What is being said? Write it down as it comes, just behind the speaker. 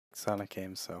Sonic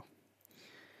games, so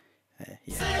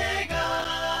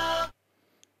yeah.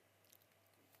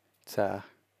 It's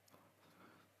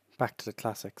back to the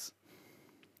classics.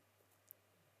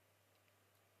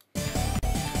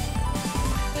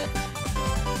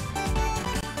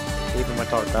 Even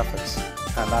without graphics,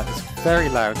 and that is very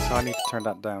loud, so I need to turn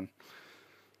that down.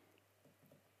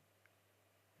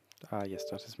 Ah, yes,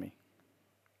 that is me.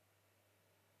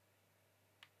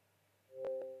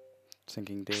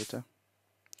 Syncing data.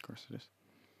 Of course it is.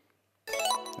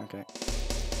 Okay.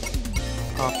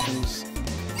 Options,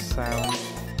 sound.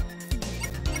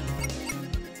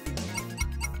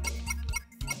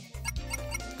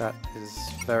 That is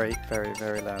very, very,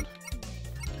 very loud.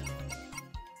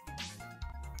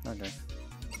 Okay.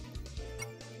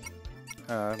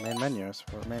 Main menus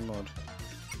for main mode.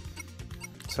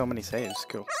 So many saves,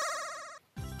 cool.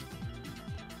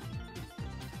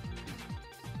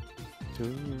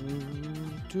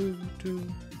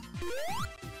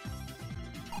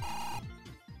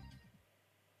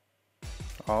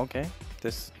 Oh, okay,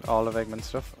 this all of Eggman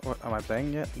stuff. What am I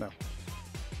playing yet? No.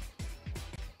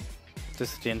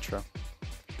 This is the intro.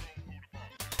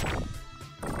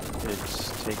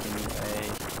 It's taking a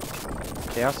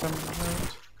chaos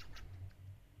emerald?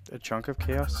 A chunk of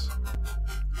chaos?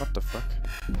 What the fuck?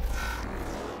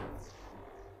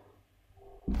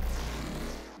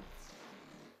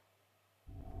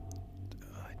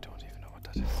 I don't even know what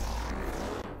that is.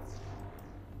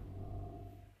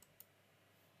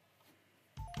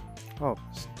 Oh,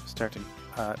 starting.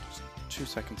 Just 2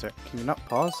 seconds there. Can you not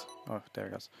pause? Oh, there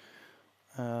it goes.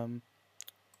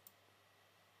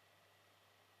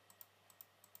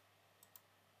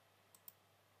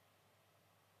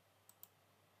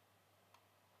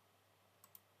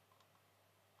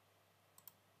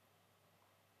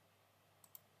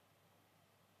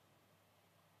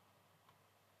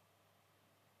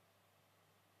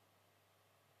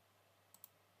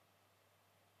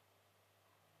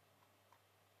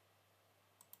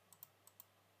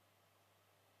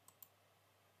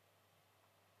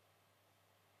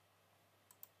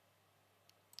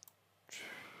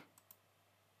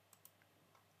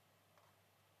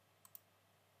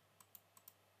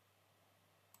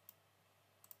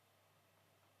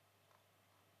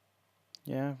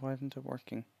 Yeah, why isn't it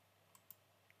working?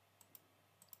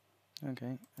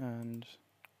 Okay, and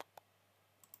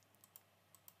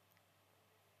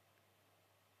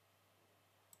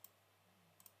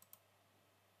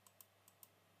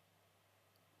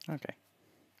okay,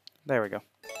 there we go.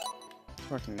 It's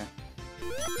working now.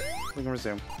 We can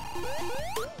resume.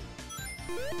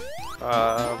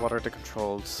 What are the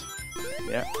controls?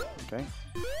 Yeah, okay.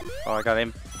 Oh, I got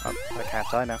him. Oh, I can't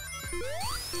die now.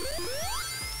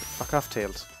 Fuck off,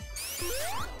 Tails.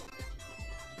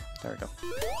 There we go.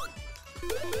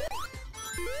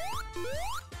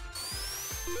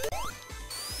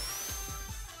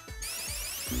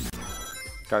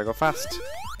 Gotta go fast.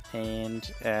 And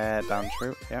down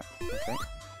through. Yeah, okay.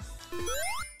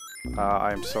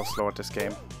 I'm so slow at this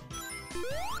game.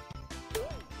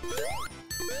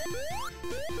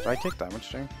 Did I take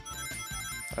damage there?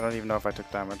 I don't even know if I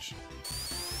took damage.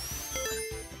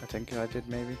 I think I did,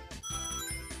 maybe.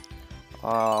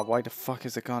 Why the fuck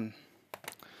is it gone?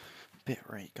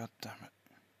 Bitrate, god damn it.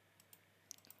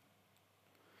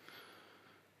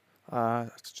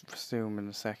 Let's resume in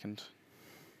a second.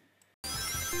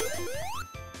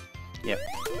 Yep.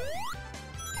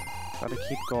 Gotta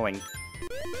keep going.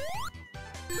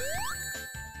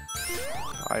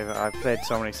 I've played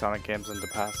so many Sonic games in the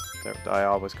past that I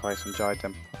always quite enjoyed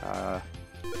them.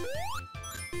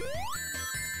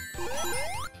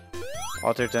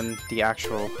 Other than the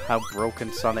actual how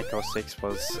broken Sonic 06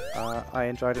 was, I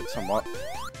enjoyed it somewhat.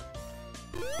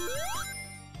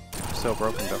 So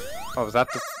broken though. Oh, was that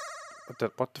the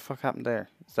what the fuck happened there?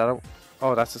 Is that a...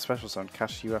 Oh, that's a special zone.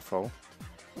 Catch UFO.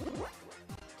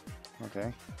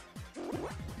 Okay.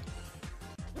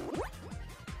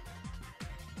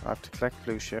 I have to collect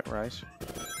blue shit, right?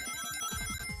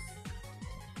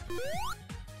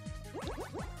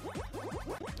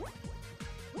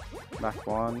 Mach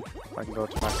 1. I can go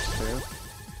to Mach 2.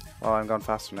 Oh, I'm going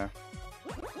faster now.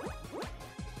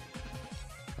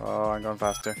 Oh, I'm going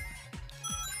faster.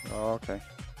 Oh, okay.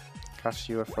 Catch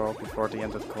UFO before the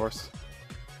end of the course.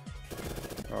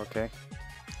 Okay.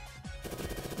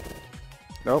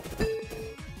 Nope.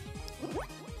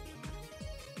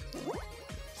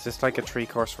 Is this like a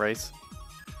 3-course race?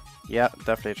 Yeah,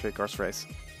 definitely a 3-course race.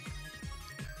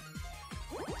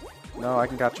 No, I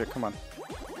can catch it, come on.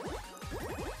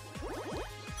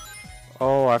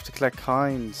 Oh, I have to collect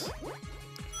coins.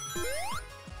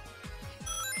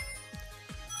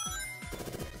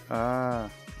 Ah.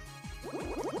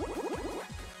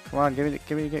 Come on, give me.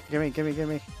 Give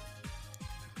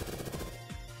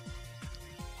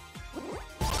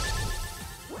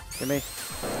me.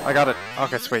 I got it.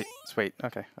 Okay, sweet.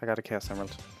 Okay, I got a Chaos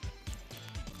Emerald.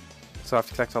 So I have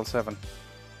to collect all 7.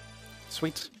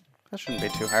 Sweet. That shouldn't be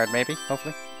too hard, maybe.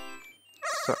 Hopefully.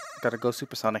 So, gotta go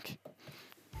Supersonic.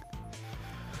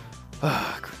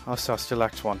 Oh, so still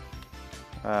Act 1.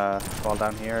 Fall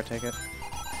down here, I take it.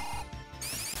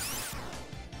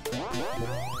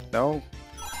 No.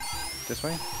 This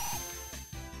way?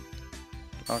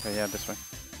 Okay, yeah, this way.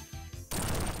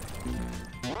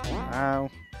 Ow.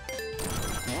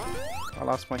 I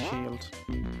lost my shield.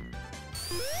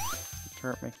 It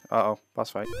hurt me. Uh-oh, boss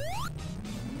fight.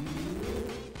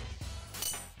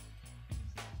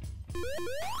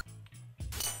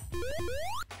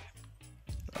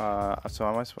 So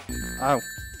am I supposed... Ow!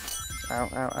 Ow,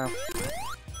 ow, ow.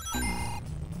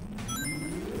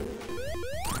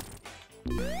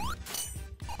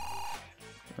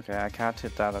 Okay, I can't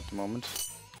hit that at the moment.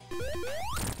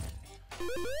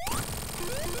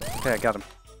 Okay, I got him.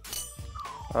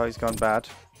 Oh, he's gone bad.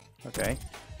 Okay.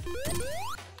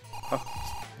 Oh.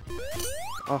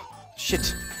 Oh,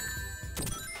 shit!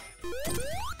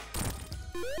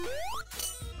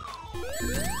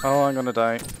 Oh, I'm gonna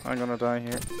die. I'm gonna die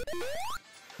here.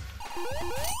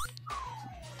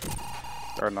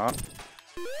 Or not.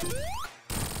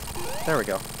 There we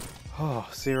go. Oh,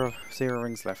 zero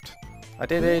rings left. I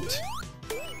did it!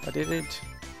 I did it!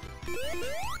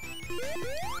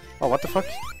 Oh, what the fuck?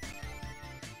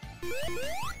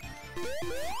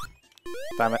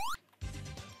 Damn it.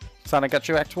 Sonic got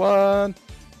you Act 1!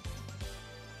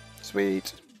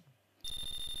 Sweet!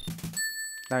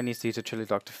 Now he needs to eat a chili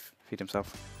dog to feed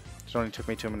himself. It only took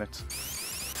me 2 minutes.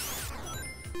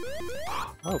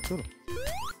 Oh, cool.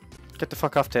 Get the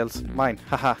fuck off, Tails. Mine.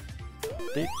 Haha.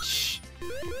 Bitch.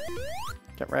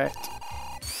 Get wrecked.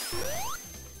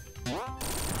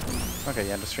 Okay,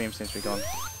 yeah, the stream seems to be going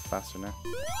faster now.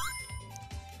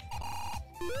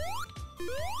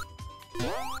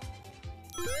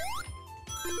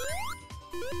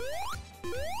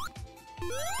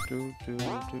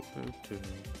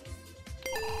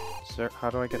 Sir, how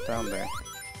do I get down there?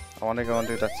 I want to go and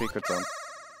do that secret zone.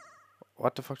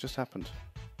 What the fuck just happened?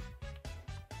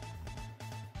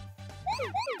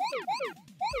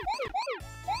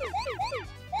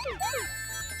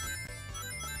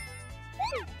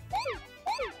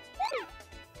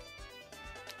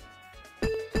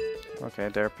 Okay,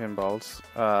 they're pinballs.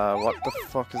 What the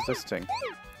fuck is this thing?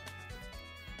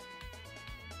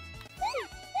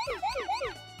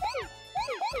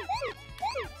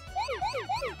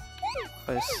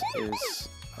 This is...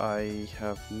 I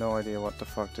have no idea what the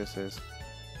fuck this is.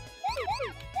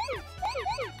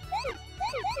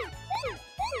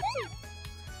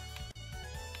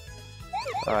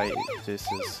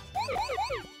 This is...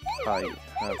 I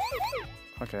have...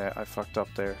 Okay, I fucked up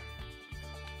there.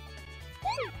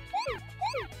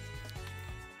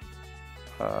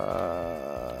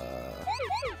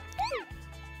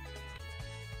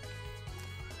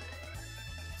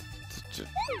 Just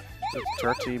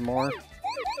 30 more?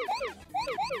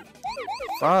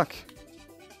 Fuck!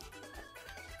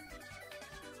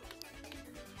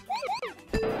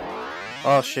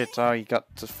 Oh shit, oh you got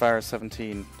as far as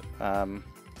 17.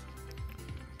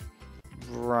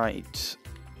 Right.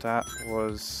 That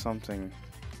was something.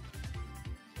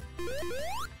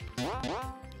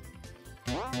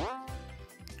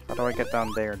 How do I get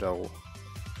down there though?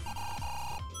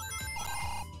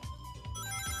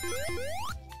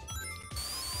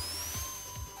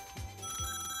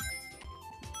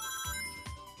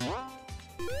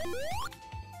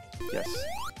 Yes.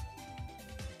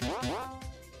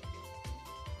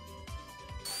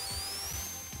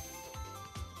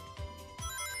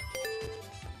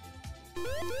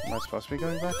 Am I supposed to be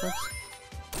going backwards?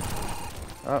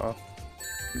 Uh-oh.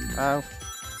 Ow.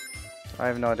 I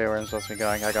have no idea where I'm supposed to be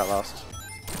going. I got lost.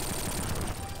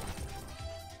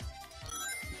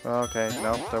 Okay,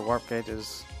 no, the warp gate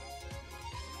is...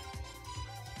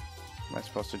 Am I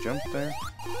supposed to jump there?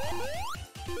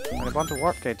 I want a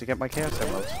warp gate to get my Chaos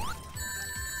Emerald.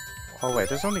 Oh wait,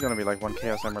 there's only going to be like 1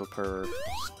 Chaos Emerald per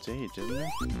stage, isn't there?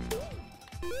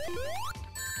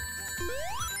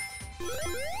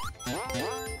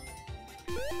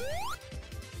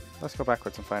 Let's go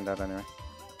backwards and find out anyway.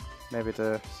 Maybe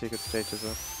the secret stage is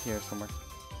up here somewhere.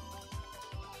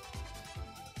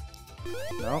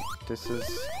 No, this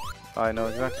is... I know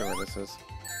exactly where this is.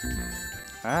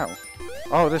 Ow!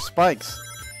 Oh, there's spikes!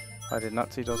 I did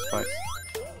not see those spikes.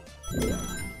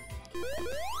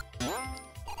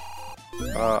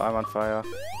 Oh, I'm on fire.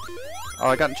 Oh,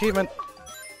 I got an achievement!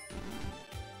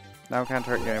 Now I can't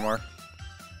hurt you anymore.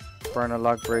 burn a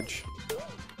log bridge.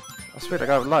 Oh sweet, I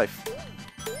got a life.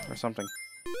 Or something.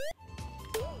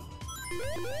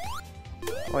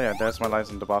 Oh yeah, there's my lives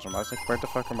in the bottom. I was like, where the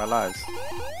fuck are my lives?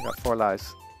 I got 4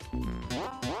 lives.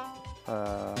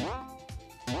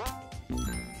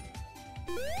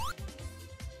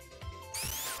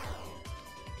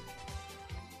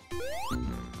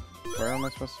 Where am I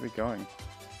supposed to be going?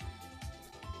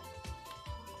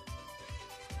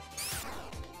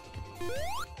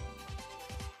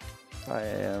 I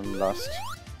am lost.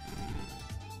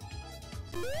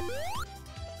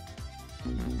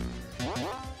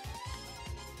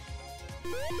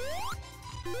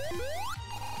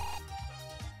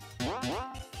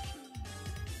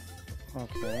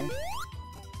 Okay.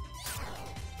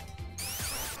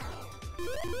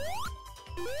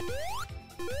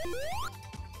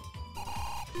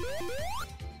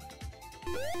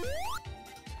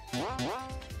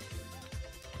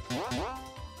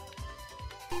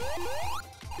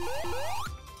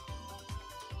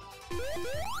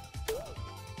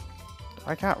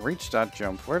 I can't reach that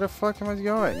jump. Where the fuck am I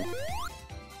going?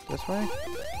 This way?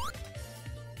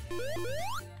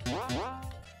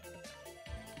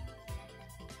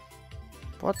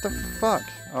 What the fuck?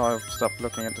 Oh, I've stopped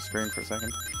looking at the screen for a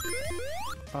second.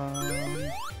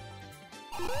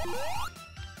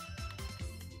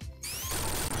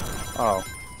 Oh.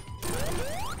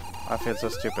 I feel so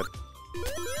stupid.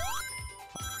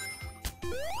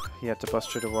 He had to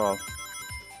bust through the wall.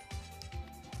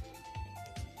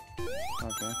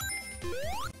 Okay.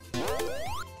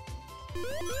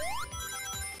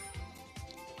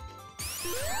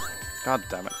 God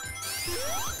damn it.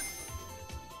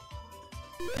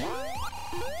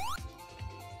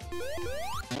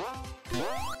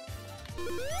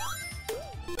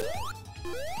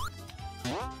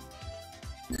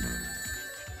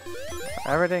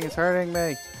 Everything is hurting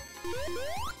me.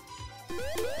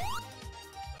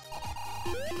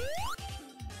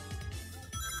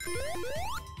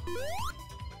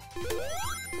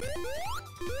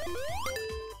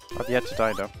 I've yet to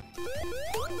die though.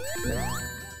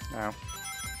 Now.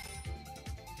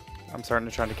 I'm starting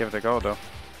to try to give it a go though.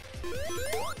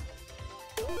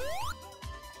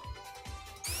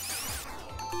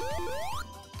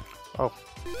 Oh.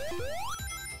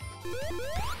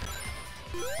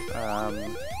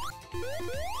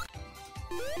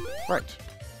 Right.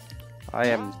 I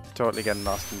am totally getting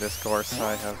lost in this course.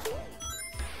 I have...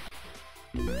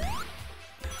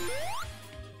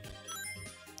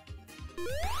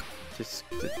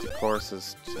 The course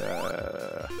is...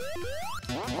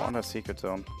 on a secret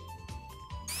zone.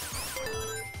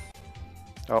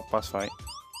 Oh, boss fight.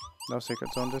 No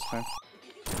secret zone this time.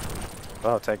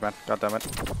 Oh, take man. God damn it.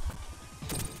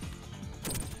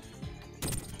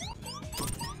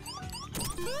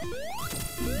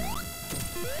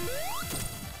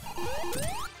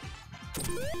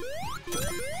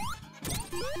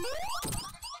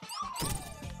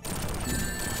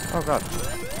 Oh god.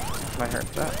 I heard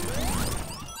that.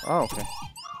 Oh, okay.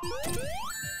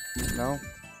 No.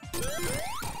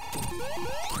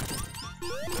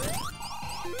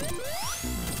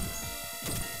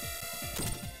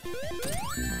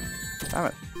 Damn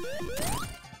it.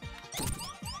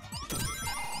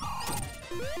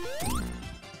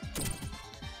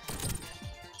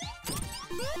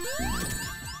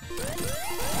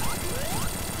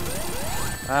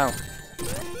 Ow.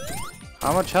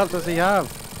 How much health does he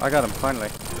have? I got him, finally.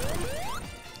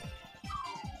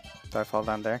 Did I fall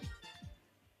down there?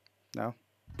 No.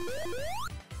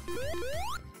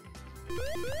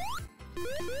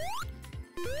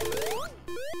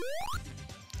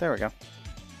 There we go.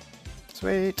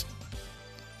 Sweet.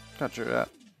 Got through that.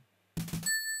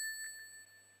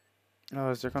 Oh,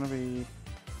 is there gonna be...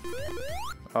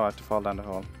 Oh, I have to fall down the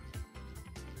hole.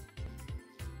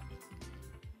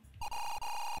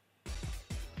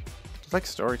 There's like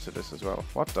story to this as well.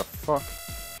 What the fuck?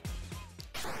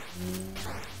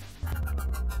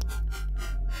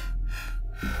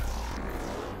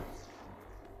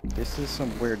 This is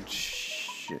some weird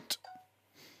shit.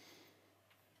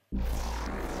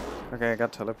 Okay, I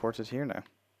got teleported here now.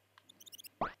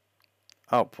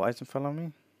 Oh, poison fell on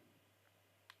me?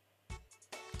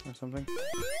 Or something?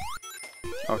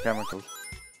 Oh, chemicals.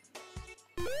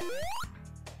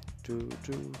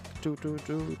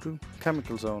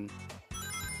 Chemical zone.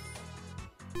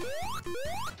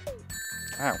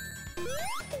 Ow.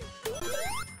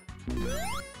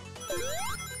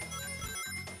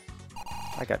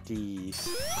 I got these.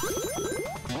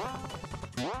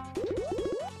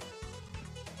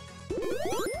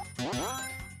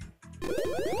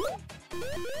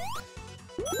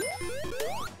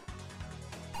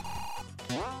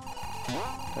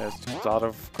 There's a lot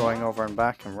of going over and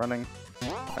back and running.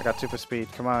 I got super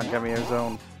speed. Come on, get me a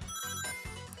zone.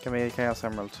 Give me a Chaos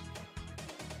Emerald.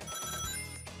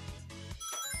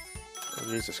 Oh,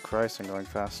 Jesus Christ, I'm going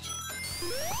fast.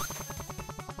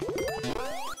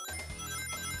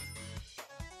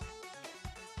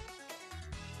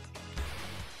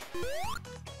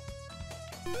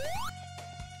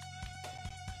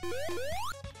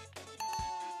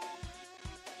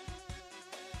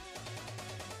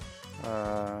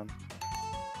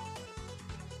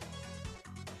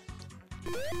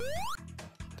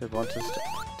 They want to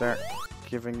start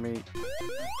giving me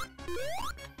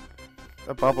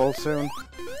a bubble soon.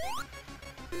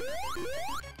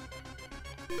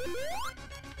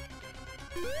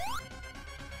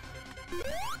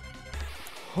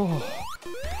 Oh.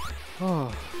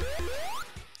 Oh.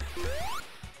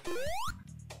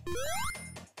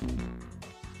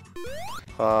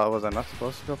 Was I not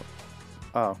supposed to go?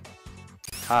 Oh.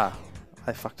 Ah,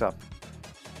 I fucked up.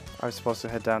 I was supposed to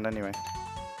head down anyway.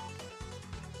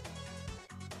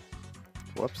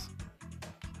 Whoops.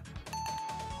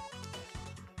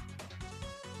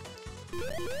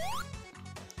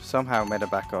 Somehow made it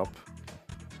back up.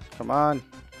 Come on.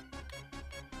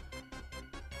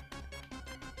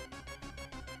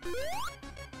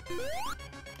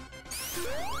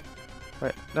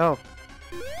 Wait, no.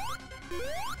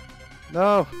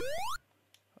 No.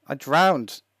 I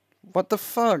drowned. What the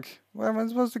fuck? Where am I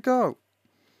supposed to go?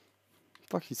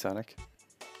 Fuck you, Sonic.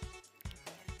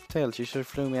 Tails, you should have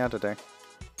flew me out of there.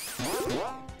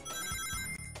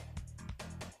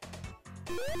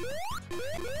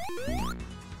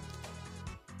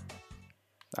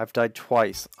 I've died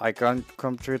twice. I can't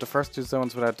come through the first two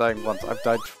zones without dying once. I've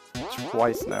died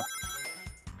twice now.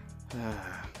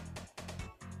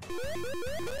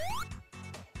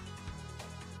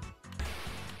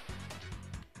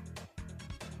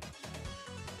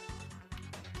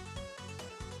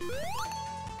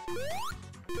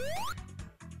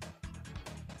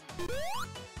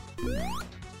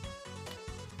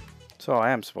 So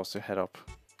I am supposed to head up.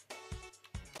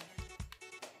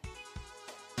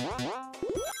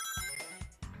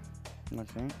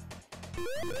 Okay.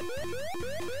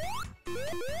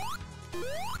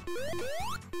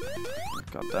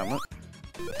 God damn it.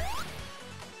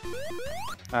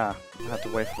 Ah, I had to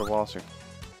wait for the water.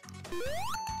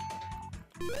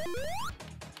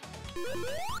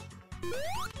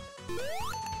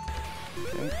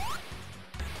 Okay.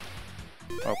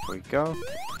 Up we go.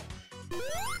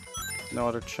 No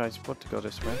other choice but to go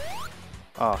this way.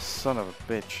 Oh, son of a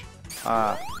bitch.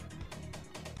 Ah.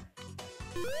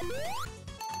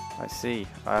 I see.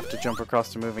 I have to jump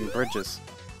across the moving bridges.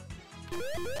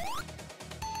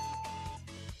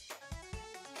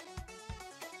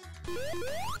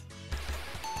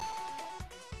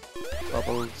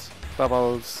 Bubbles.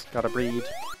 Bubbles. Gotta breathe.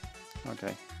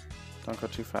 Okay. Don't go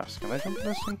too fast. Can I jump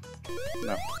this thing?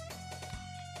 No.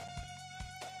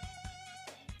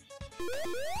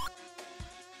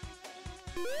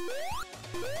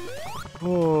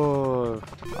 Oh,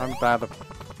 I'm bad at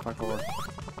parkour.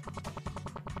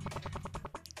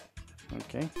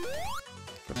 Okay,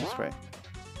 go this way.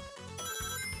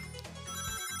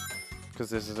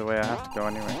 Because this is the way I have to go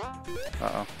anyway.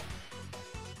 Uh-oh.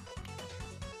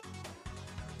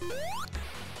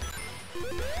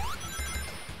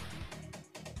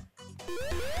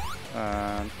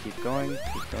 Keep going,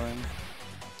 keep going.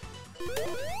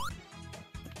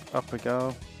 Up we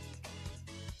go.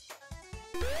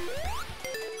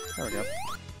 There we go.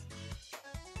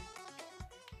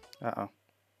 Uh-oh.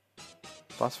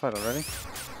 Boss fight already?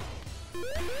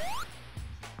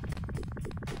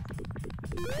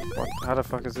 What? How the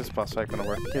fuck is this boss fight gonna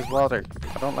work? Here's water.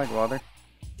 I don't like water.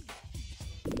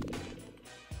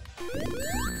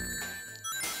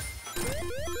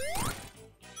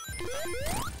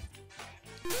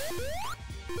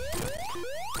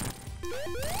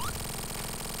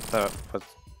 That was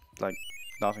like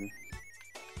nothing.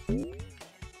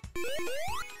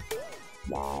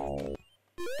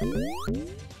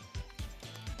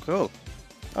 Cool.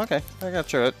 Okay, I got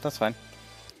through it. That's fine.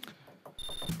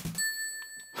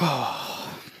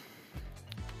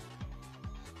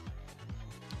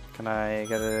 Can I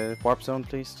get a warp zone,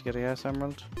 please, to get a Chaos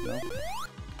Emerald? No.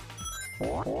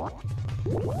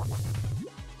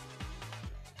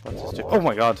 What's this do? Oh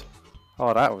my god!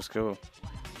 Oh, that was cool.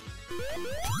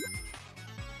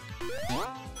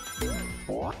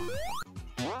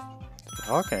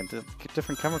 Okay,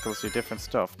 different chemicals do different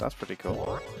stuff. That's pretty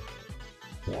cool.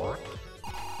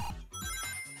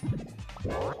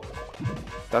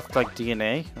 That's like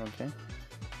DNA. Okay.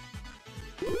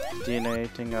 DNA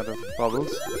thing out of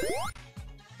bubbles.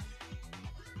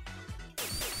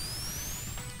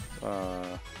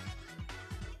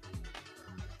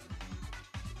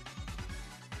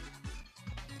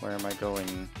 Where am I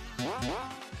going?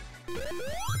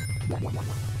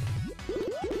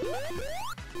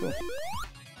 Cool.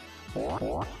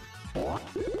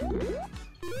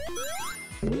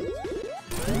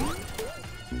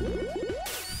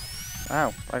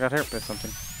 Ow, I got hurt by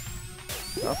something.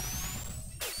 Up.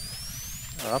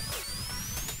 Up.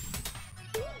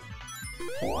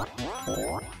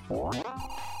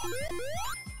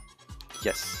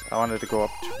 Yes, I wanted to go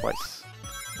up twice.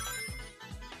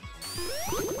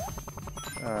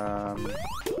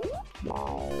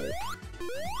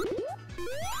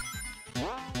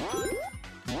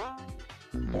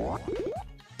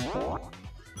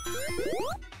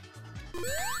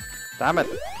 Damn it!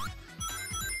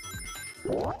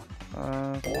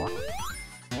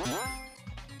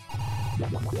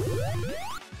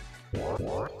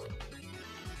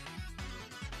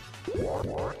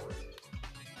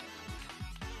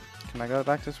 Can I go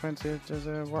back this way and see if there's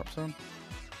a warp zone?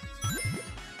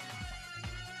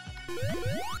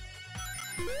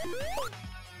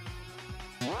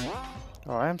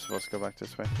 Oh, I am supposed to go back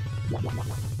this way.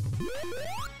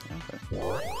 Okay.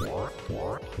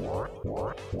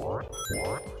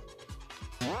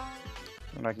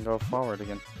 And I can go forward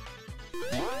again.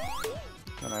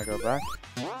 Then I go back.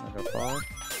 I go forward.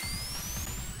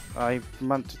 I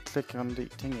meant to click on the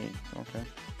thingy. Okay.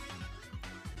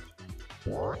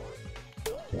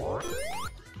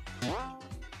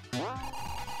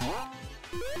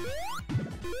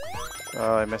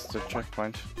 Oh, I missed the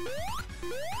checkpoint.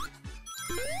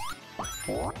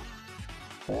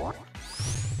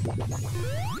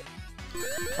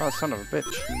 Oh, son of a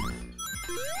bitch.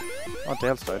 Oh,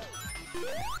 Dale's died.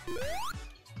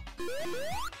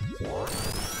 Ooh.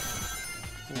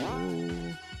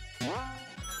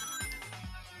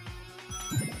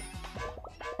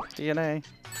 DNA.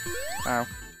 Ow.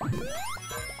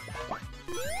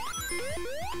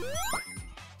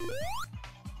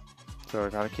 So I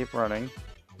gotta keep running. Is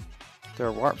there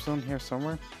a warp zone here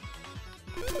somewhere?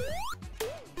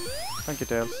 Thank you,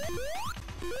 Dales.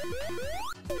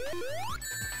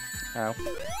 Ow.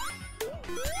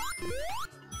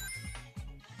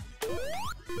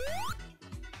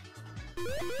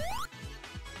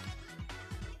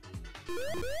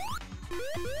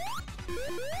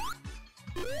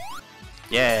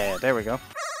 Yeah, there we go.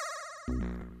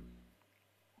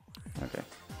 Okay,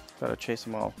 gotta chase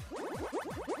them all.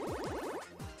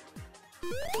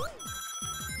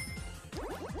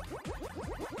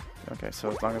 Okay,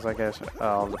 so as long as I get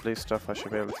all the blue stuff, I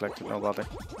should be able to collect it, no bother.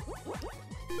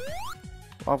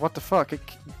 Oh, what the fuck? It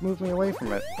moved me away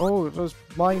from it. Oh, those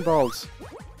mine balls.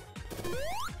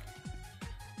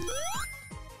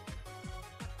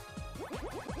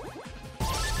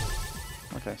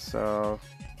 Okay, so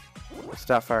it's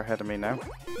that far ahead of me now.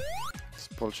 It's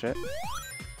bullshit.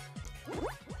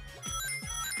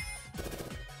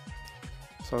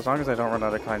 So as long as I don't run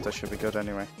out of coins, I should be good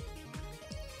anyway.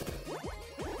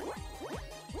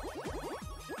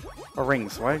 Or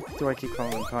rings. Why do I keep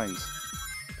calling them coins?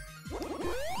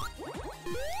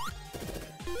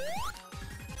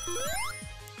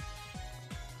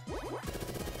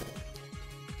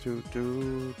 Do.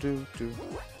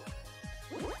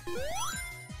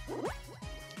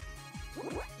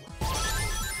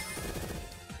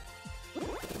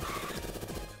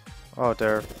 Oh,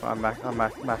 they're on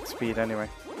max speed anyway.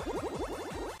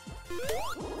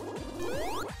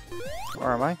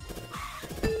 Or am I?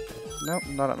 Nope,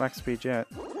 not at max speed yet.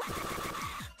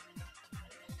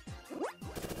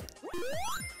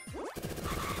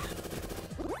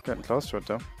 Getting close to it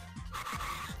though.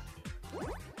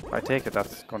 I take it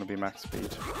that's going to be max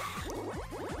speed.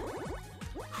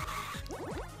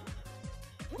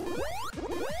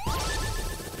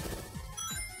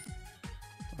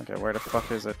 Okay, where the fuck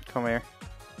is it? Come here.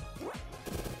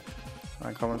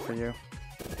 I'm coming for you.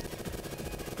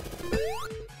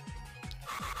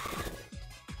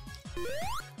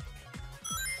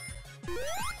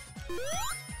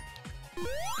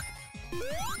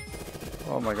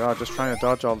 Oh my god, just trying to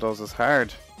dodge all those is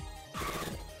hard.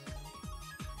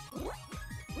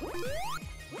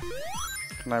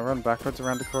 Can I run backwards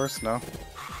around the course? No.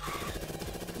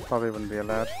 Probably wouldn't be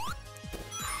allowed.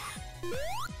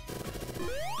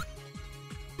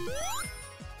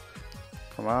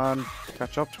 Come on,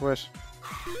 catch up to it.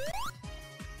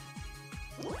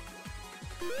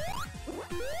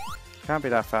 Can't be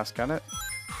that fast, can it?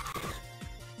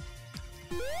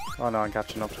 Oh no, I'm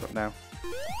catching up to it now.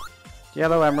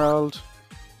 Yellow emerald.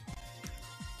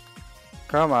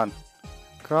 Come on.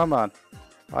 Come on.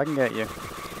 I can get you.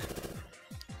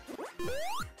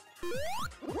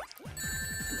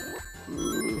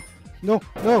 No,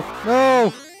 no,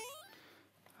 no!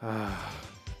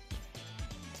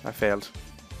 I failed.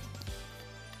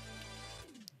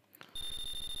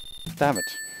 Damn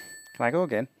it. Can I go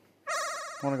again?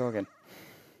 I want to go again.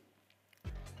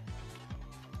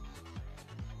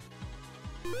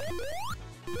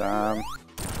 Damn.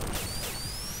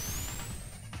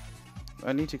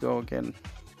 I need to go again.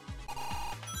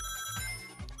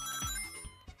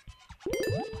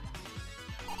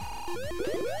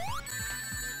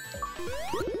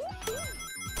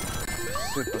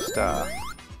 Superstar.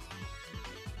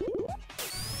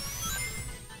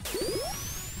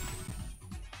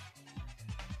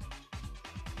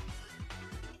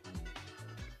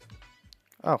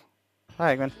 Oh.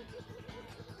 Hi, Eggman.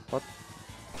 What?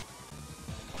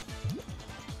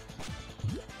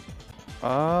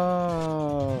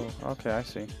 Oh. Okay, I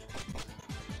see.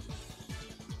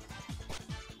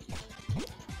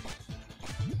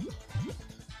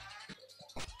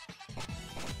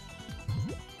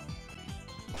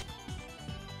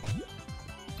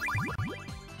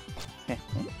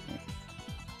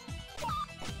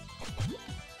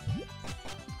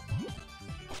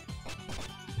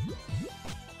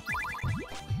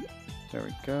 There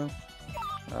we go.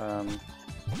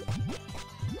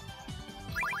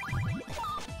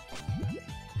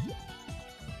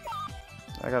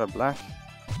 I got a black.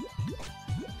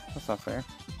 That's not fair.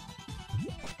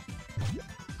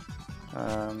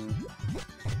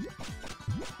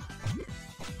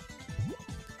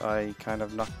 I kind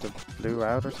of knocked the blue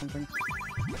out or something.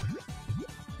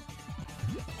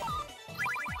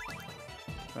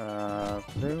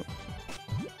 Blue.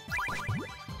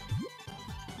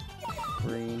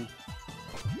 Green.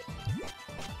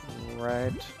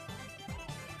 Red.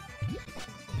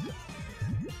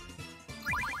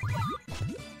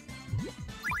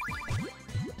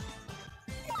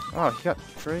 Oh, he got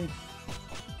 3.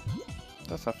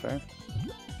 That's not fair.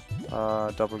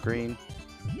 Double green.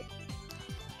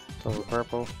 Double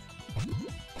purple.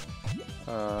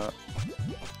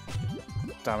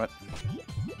 Damn it.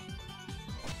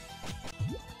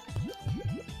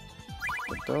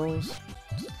 Put those.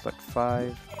 It's like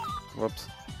 5. Whoops.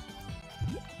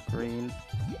 Green.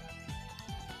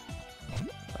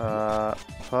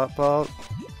 Purple.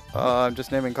 I'm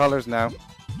just naming colors now.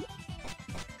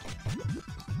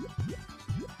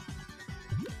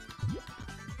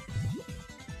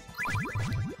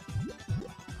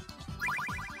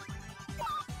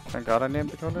 Thank God I named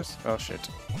the colors. Oh shit.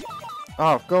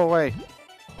 Oh, go away.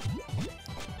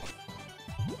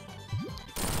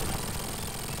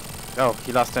 Oh,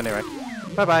 he lost anyway.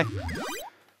 Bye bye.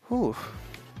 Whew.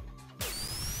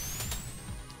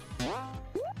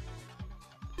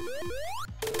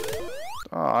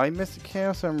 Oh, I missed the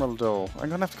Chaos Emerald though. I'm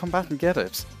gonna have to come back and get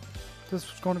it. This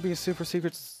is going to be a super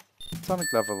secret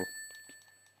Sonic level.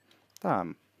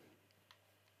 Damn.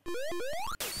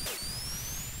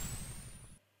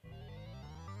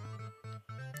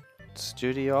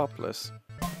 Studiopolis.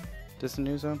 This a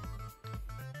new zone?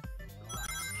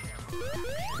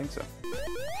 I think so.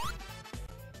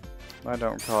 I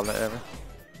don't recall it ever.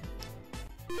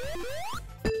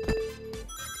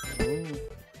 Ooh.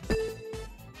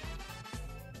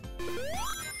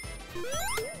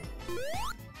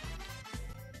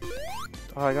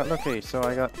 Oh, I got lucky, so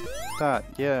I got that,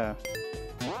 yeah.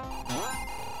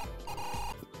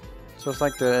 So it's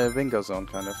like the bingo zone,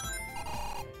 kind of.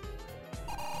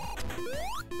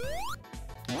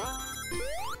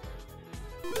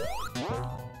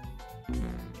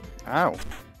 Ow.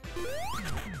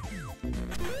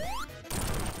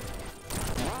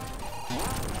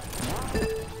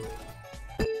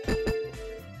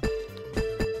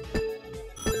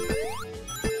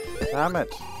 Damn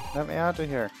it. Let me out of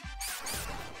here.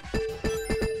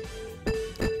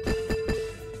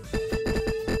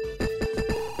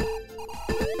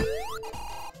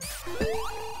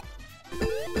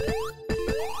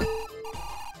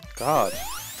 God.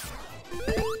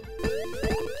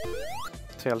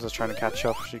 Tails is trying to catch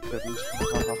up, she couldn't.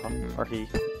 Or he.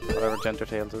 Whatever gender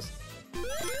Tails is.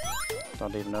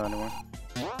 Don't even know anymore.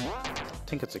 I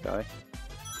think it's a guy.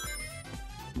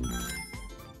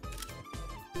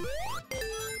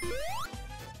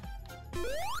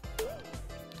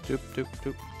 Doop doop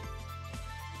doop.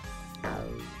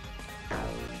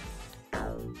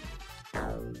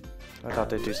 I thought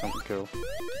they'd do something cool.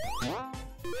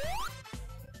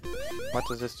 What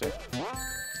does this do?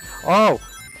 Oh!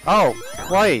 Oh!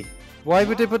 Why? Why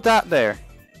would they put that there?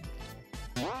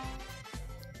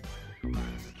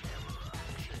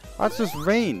 That's just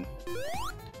rain.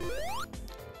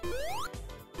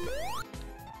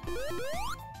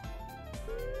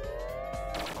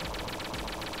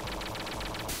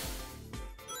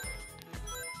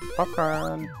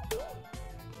 Popcorn.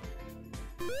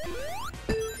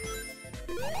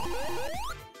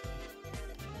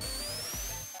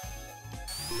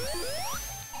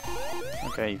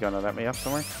 Okay, you gonna let me up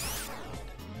somewhere?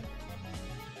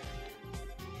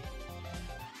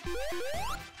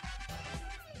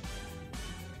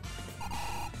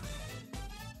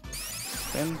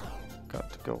 Spin.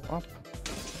 Got to go up.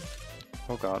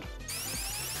 Oh god.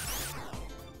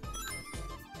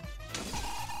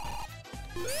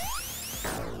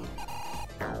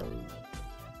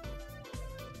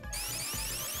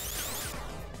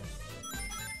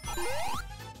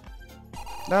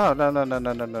 No, no, no, no,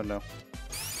 no, no, no, no.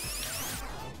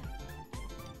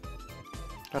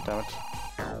 God damn it.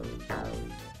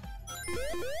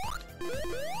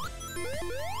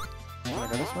 Can I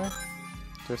go this way? Is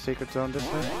there a secret zone this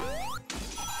way?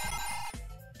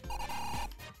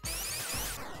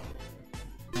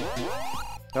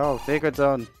 Oh, secret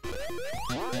zone!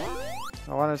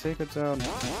 I want a secret zone.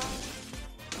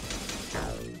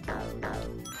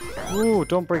 Ooh,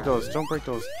 don't break those, don't break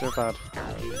those, they're bad.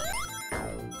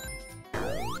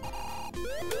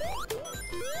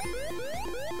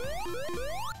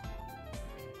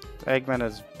 Eggman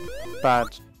is bad.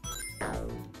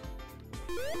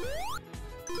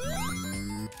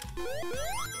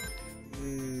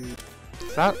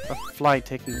 Is that a fly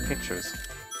taking pictures?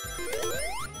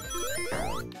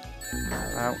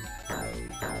 Ow.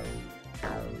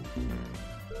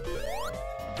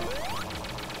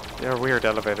 They're weird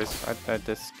elevators.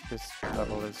 This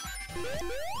level is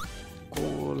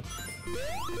cool.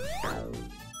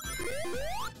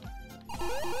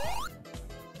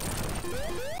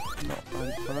 No,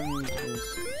 what I need is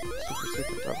super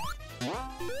secret up.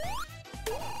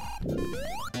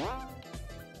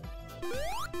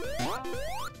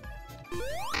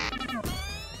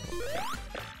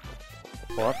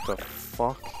 What the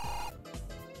fuck?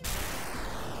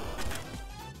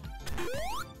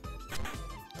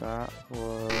 That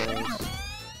was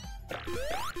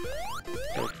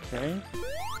okay.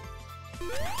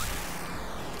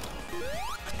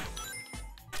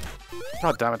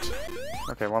 God damn it.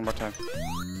 Okay, one more time.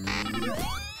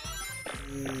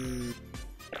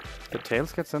 Did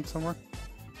Tails get sent somewhere?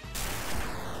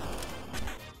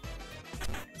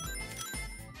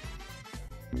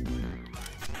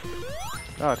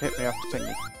 Oh, it hit me off the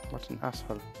thingy. What an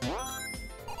asshole.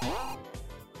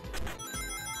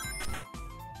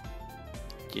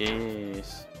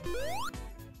 Yes.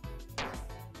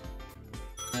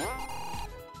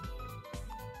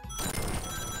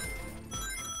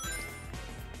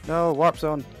 No, warp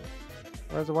zone.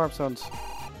 Where's the warp zones?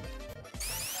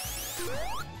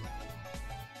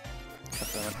 God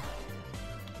damn it.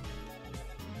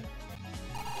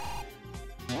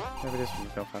 Maybe this one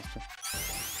will go faster.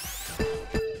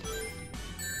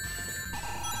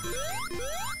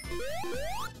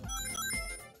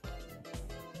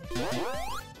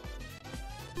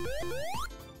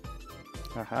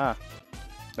 Aha.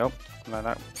 Nope, not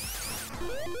that.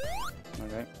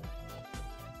 Okay.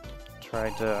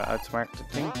 Tried to outsmart the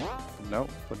thing. No,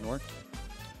 wouldn't work.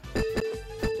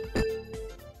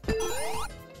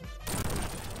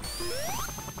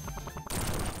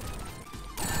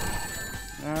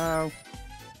 No.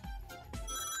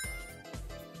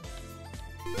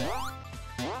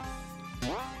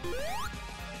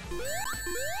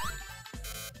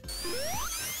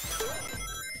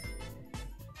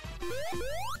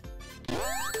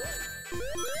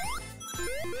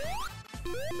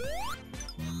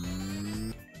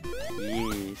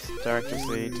 Yes, Darker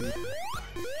Seed.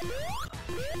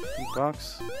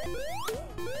 Box.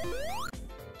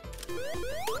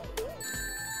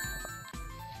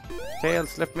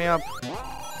 Tails, lift me up.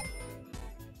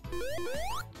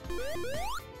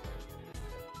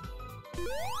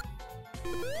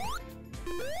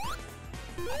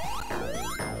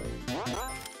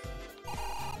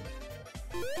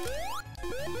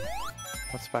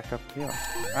 Let's back up here.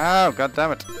 Oh, god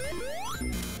damn it.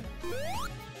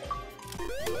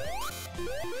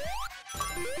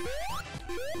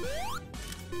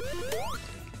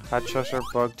 Had Shutter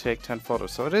Bug take 10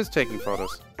 photos. So it is taking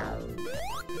photos.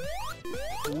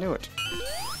 I knew it.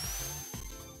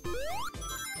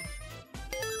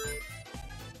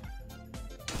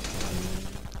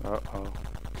 Uh-oh.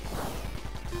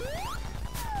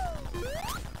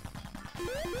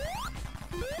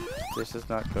 This is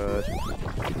not good.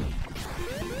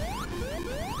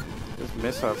 There's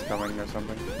missiles coming or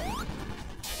something.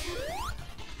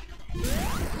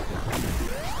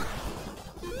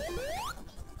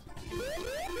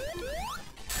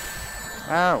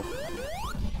 Ow!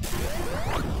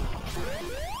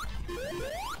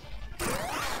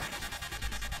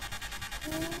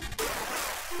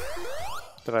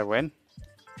 Did I win?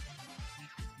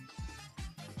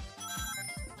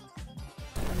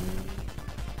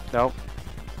 Nope.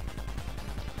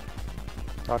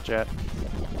 Not yet.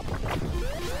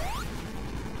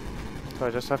 So I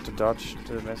just have to dodge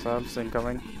the missiles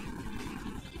incoming.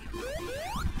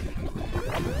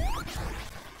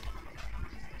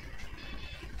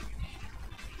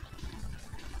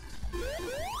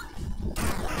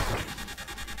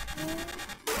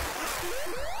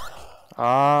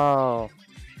 Oh.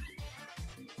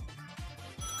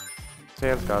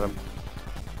 Tails got him.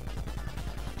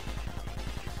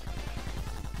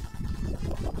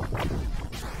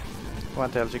 Come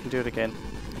on, Tails, you can do it again.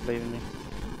 I believe in you.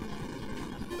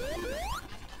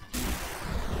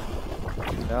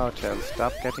 No, Tails,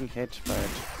 stop getting hit by it.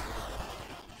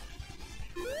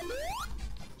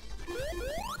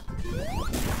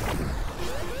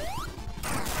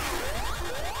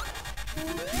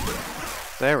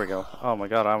 There we go. Oh my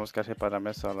god, I almost got hit by that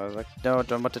missile. I was like, no,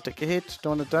 don't want to take a hit.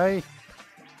 Don't want to die.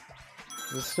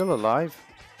 Is it still alive?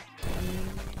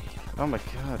 Oh my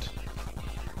god.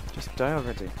 Just die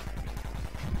already.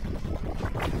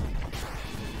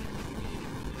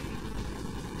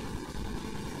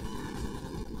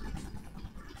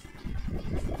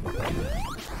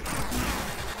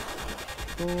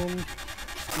 Boom.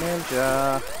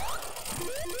 Ninja.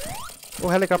 Oh,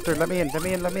 helicopter. Let me in. Let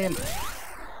me in. Let me in.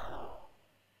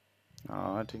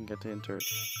 Oh, I didn't get to enter it.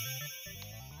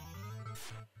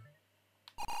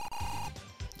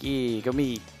 Yeah, go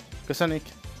me. Go Sonic.